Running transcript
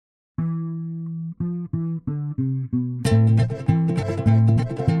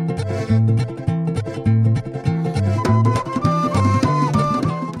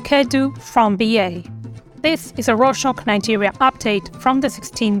Edu from BA. This is a Rorschach Nigeria update from the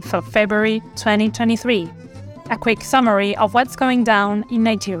 16th of February 2023. A quick summary of what's going down in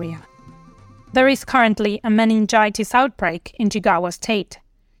Nigeria. There is currently a meningitis outbreak in Jigawa State.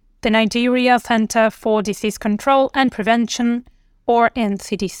 The Nigeria Center for Disease Control and Prevention, or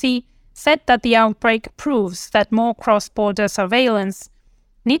NCDC, said that the outbreak proves that more cross-border surveillance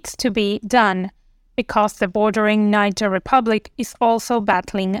needs to be done because the bordering Niger Republic is also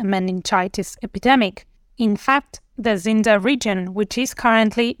battling a meningitis epidemic. In fact, the Zinda region, which is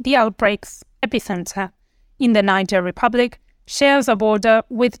currently the outbreak's epicenter in the Niger Republic, shares a border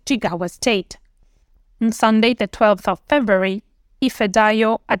with Jigawa State. On Sunday, the 12th of February,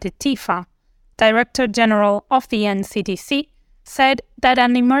 Ifedayo Adetifa, Director General of the NCDC, said that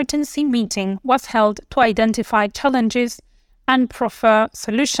an emergency meeting was held to identify challenges and proffer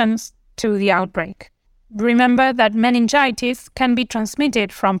solutions to the outbreak. Remember that meningitis can be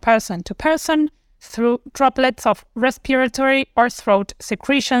transmitted from person to person through droplets of respiratory or throat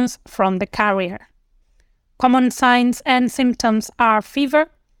secretions from the carrier. Common signs and symptoms are fever,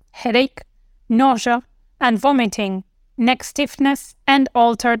 headache, nausea and vomiting, neck stiffness, and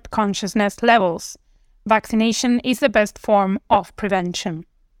altered consciousness levels. Vaccination is the best form of prevention.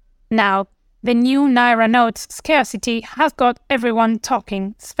 Now, the new Naira notes scarcity has got everyone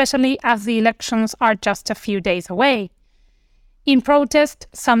talking, especially as the elections are just a few days away. In protest,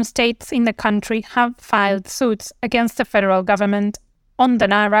 some states in the country have filed suits against the federal government on the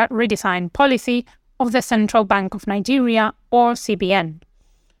Naira redesign policy of the Central Bank of Nigeria, or CBN.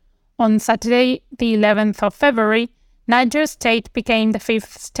 On Saturday, the 11th of February, Niger State became the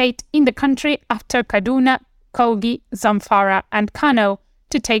fifth state in the country after Kaduna, Kogi, Zamfara, and Kano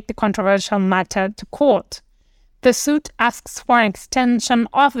to take the controversial matter to court. The suit asks for an extension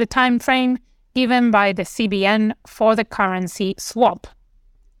of the time frame given by the CBN for the currency swap.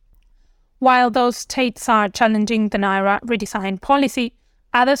 While those states are challenging the Naira redesign policy,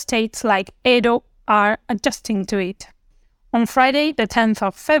 other states like Edo are adjusting to it. On Friday, the 10th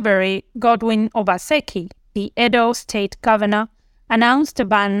of February, Godwin Obaseki, the Edo state governor, announced a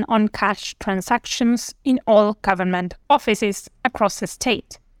ban on cash transactions in all government offices across the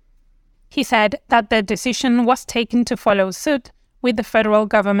state. He said that the decision was taken to follow suit with the federal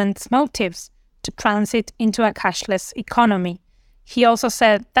government's motives to transit into a cashless economy. He also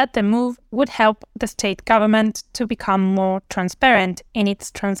said that the move would help the state government to become more transparent in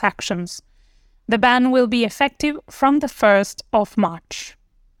its transactions. The ban will be effective from the 1st of March.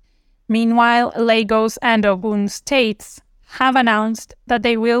 Meanwhile, Lagos and Ogun states have announced that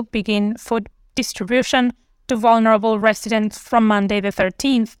they will begin food distribution to vulnerable residents from Monday the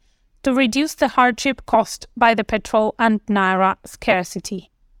 13th to reduce the hardship caused by the petrol and Naira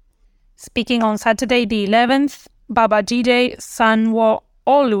scarcity. Speaking on Saturday the 11th, Babajide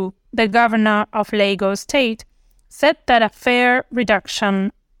Sanwo-Olu, the governor of Lagos State, said that a fare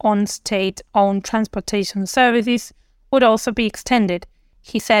reduction on state-owned transportation services would also be extended.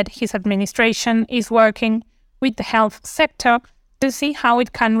 He said his administration is working with the health sector to see how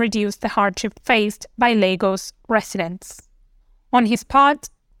it can reduce the hardship faced by Lagos residents. On his part,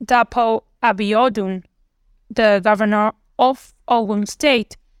 Dapo Abiodun, the governor of Ogun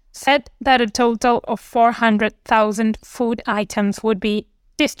State, said that a total of 400,000 food items would be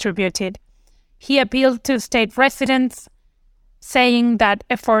distributed. He appealed to state residents, saying that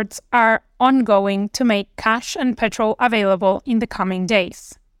efforts are ongoing to make cash and petrol available in the coming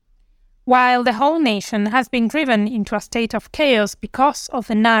days. While the whole nation has been driven into a state of chaos because of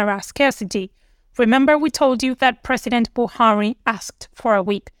the Naira scarcity, remember we told you that President Buhari asked for a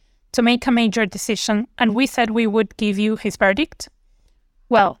week to make a major decision and we said we would give you his verdict?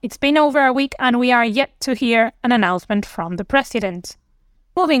 Well, it's been over a week and we are yet to hear an announcement from the president.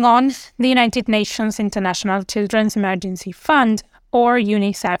 Moving on, the United Nations International Children's Emergency Fund, or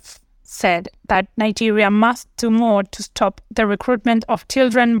UNICEF, said that Nigeria must do more to stop the recruitment of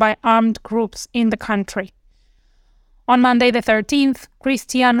children by armed groups in the country. On Monday the 13th,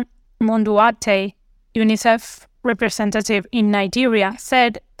 Christian Munduate, UNICEF representative in Nigeria,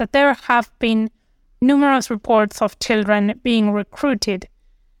 said that there have been numerous reports of children being recruited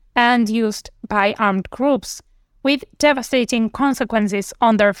and used by armed groups, with devastating consequences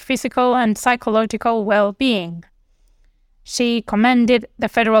on their physical and psychological well-being. She commended the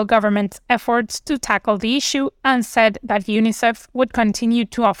federal government's efforts to tackle the issue and said that UNICEF would continue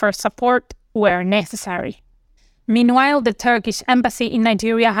to offer support where necessary. Meanwhile, the Turkish embassy in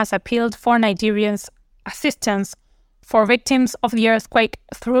Nigeria has appealed for Nigerians' assistance for victims of the earthquake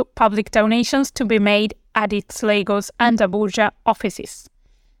through public donations to be made at its Lagos and Abuja offices.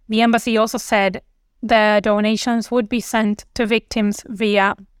 The embassy also said the donations would be sent to victims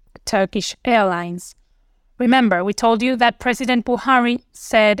via Turkish Airlines. Remember, we told you that President Buhari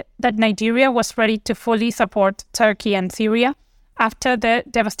said that Nigeria was ready to fully support Turkey and Syria after the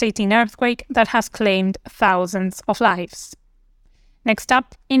devastating earthquake that has claimed thousands of lives. Next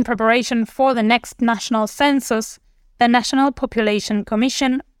up, in preparation for the next national census, the National Population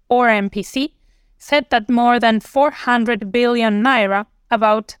Commission, or MPC, said that more than 400 billion naira,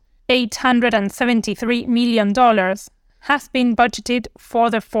 about $873 million, has been budgeted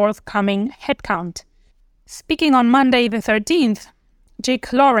for the forthcoming headcount. Speaking on Monday the 13th,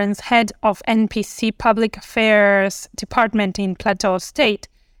 Jake Lawrence, head of NPC Public Affairs Department in Plateau State,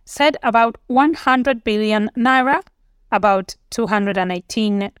 said about 100 billion naira, about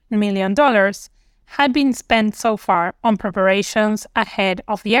 $218 million, had been spent so far on preparations ahead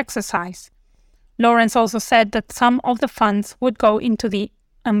of the exercise. Lawrence also said that some of the funds would go into the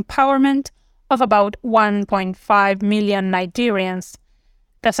empowerment of about 1.5 million Nigerians.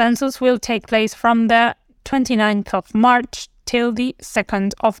 The census will take place from the 29th of March till the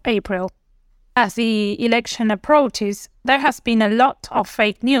 2nd of April. As the election approaches, there has been a lot of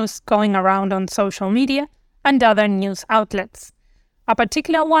fake news going around on social media and other news outlets. A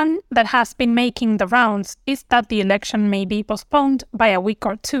particular one that has been making the rounds is that the election may be postponed by a week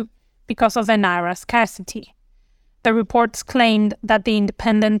or two because of the naira scarcity. The reports claimed that the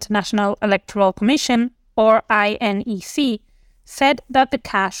Independent National Electoral Commission, or INEC, said that the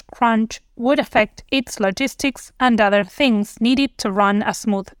cash crunch would affect its logistics and other things needed to run a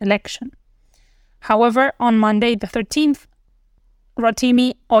smooth election. However, on Monday the 13th,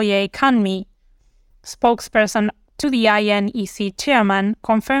 Rotimi Oyekanmi, spokesperson to the INEC chairman,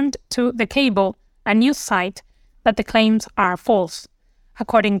 confirmed to The Cable, a news site, that the claims are false.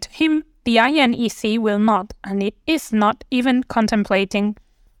 According to him, the INEC will not, and it is not even contemplating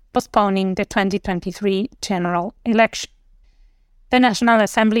postponing the 2023 general election. The National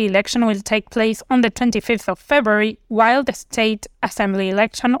Assembly election will take place on the 25th of February, while the State Assembly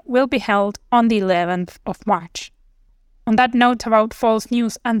election will be held on the 11th of March. On that note about false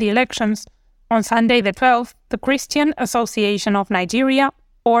news and the elections, on Sunday the 12th, the Christian Association of Nigeria,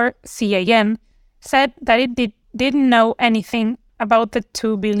 or CAN, said that it didn't know anything about the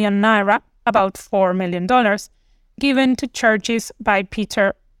 2 billion naira, about $4 million, given to churches by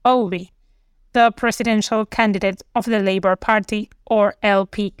Peter Obi, the presidential candidate of the Labour Party, or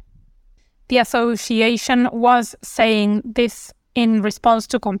LP. The association was saying this in response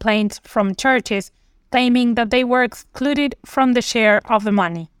to complaints from churches claiming that they were excluded from the share of the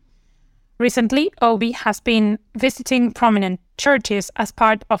money. Recently, Obi has been visiting prominent churches as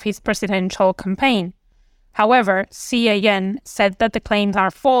part of his presidential campaign. However, CAN said that the claims are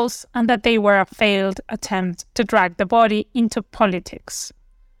false and that they were a failed attempt to drag the body into politics.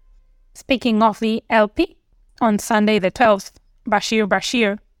 Speaking of the LP, on Sunday the 12th,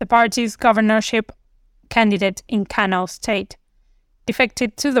 Bashir, the party's governorship candidate in Kano State,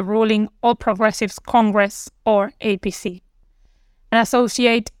 defected to the ruling All Progressives Congress, or APC. An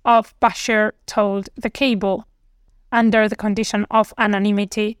associate of Bashir told The Cable, under the condition of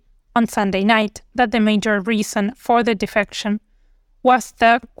anonymity, on Sunday night, that the major reason for the defection was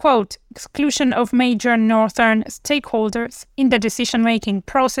the, quote, exclusion of major northern stakeholders in the decision-making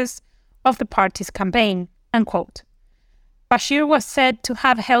process of the party's campaign, unquote. Bashir was said to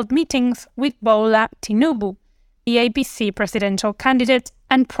have held meetings with Bola Tinubu, the APC presidential candidate,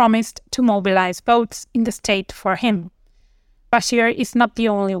 and promised to mobilize votes in the state for him. Bashir is not the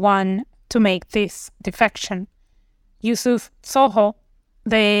only one to make this defection. Yusuf Soho,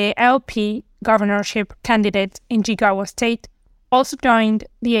 the LP governorship candidate in Jigawa State, also joined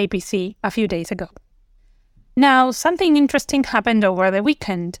the APC a few days ago. Now, something interesting happened over the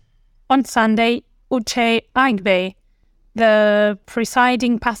weekend. On Sunday, Uche Aigbe, the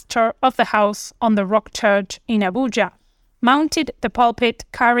presiding pastor of the house on the Rock Church in Abuja, mounted the pulpit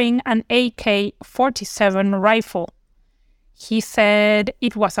carrying an AK-47 rifle. He said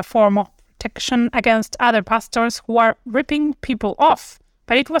it was a form of protection against other pastors who are ripping people off,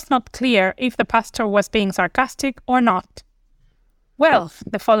 but it was not clear if the pastor was being sarcastic or not. Well,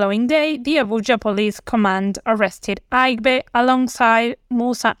 the following day, the Abuja Police Command arrested Aigbe alongside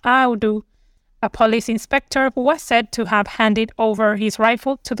Musa Audu, a police inspector who was said to have handed over his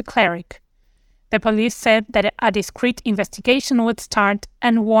rifle to the cleric. The police said that a discreet investigation would start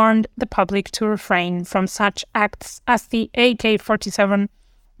and warned the public to refrain from such acts, as the AK-47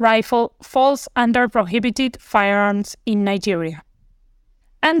 rifle falls under prohibited firearms in Nigeria.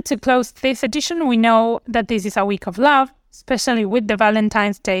 And to close this edition, we know that this is a week of love, especially with the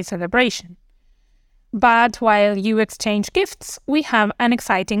Valentine's Day celebration. But while you exchange gifts, we have an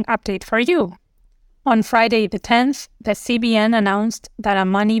exciting update for you. On Friday the 10th, the CBN announced that a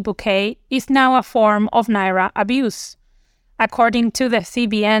money bouquet is now a form of Naira abuse. According to the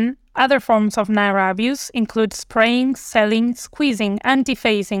CBN, other forms of Naira abuse include spraying, selling, squeezing, and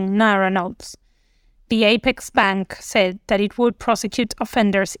defacing Naira notes. The Apex Bank said that it would prosecute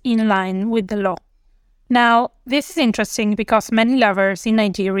offenders in line with the law. Now, this is interesting because many lovers in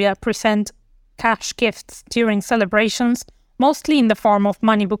Nigeria present cash gifts during celebrations, mostly in the form of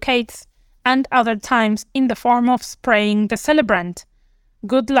money bouquets, and other times in the form of spraying the celebrant.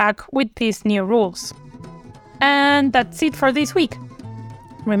 Good luck with these new rules. And that's it for this week.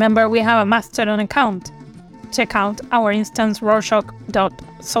 Remember, we have a Mastodon account. Check out our instance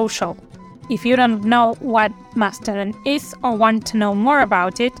rorschach.social. If you don't know what Mastodon is or want to know more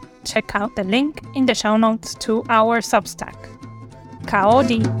about it, check out the link in the show notes to our Substack.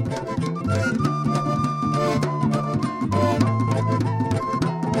 Kaodi!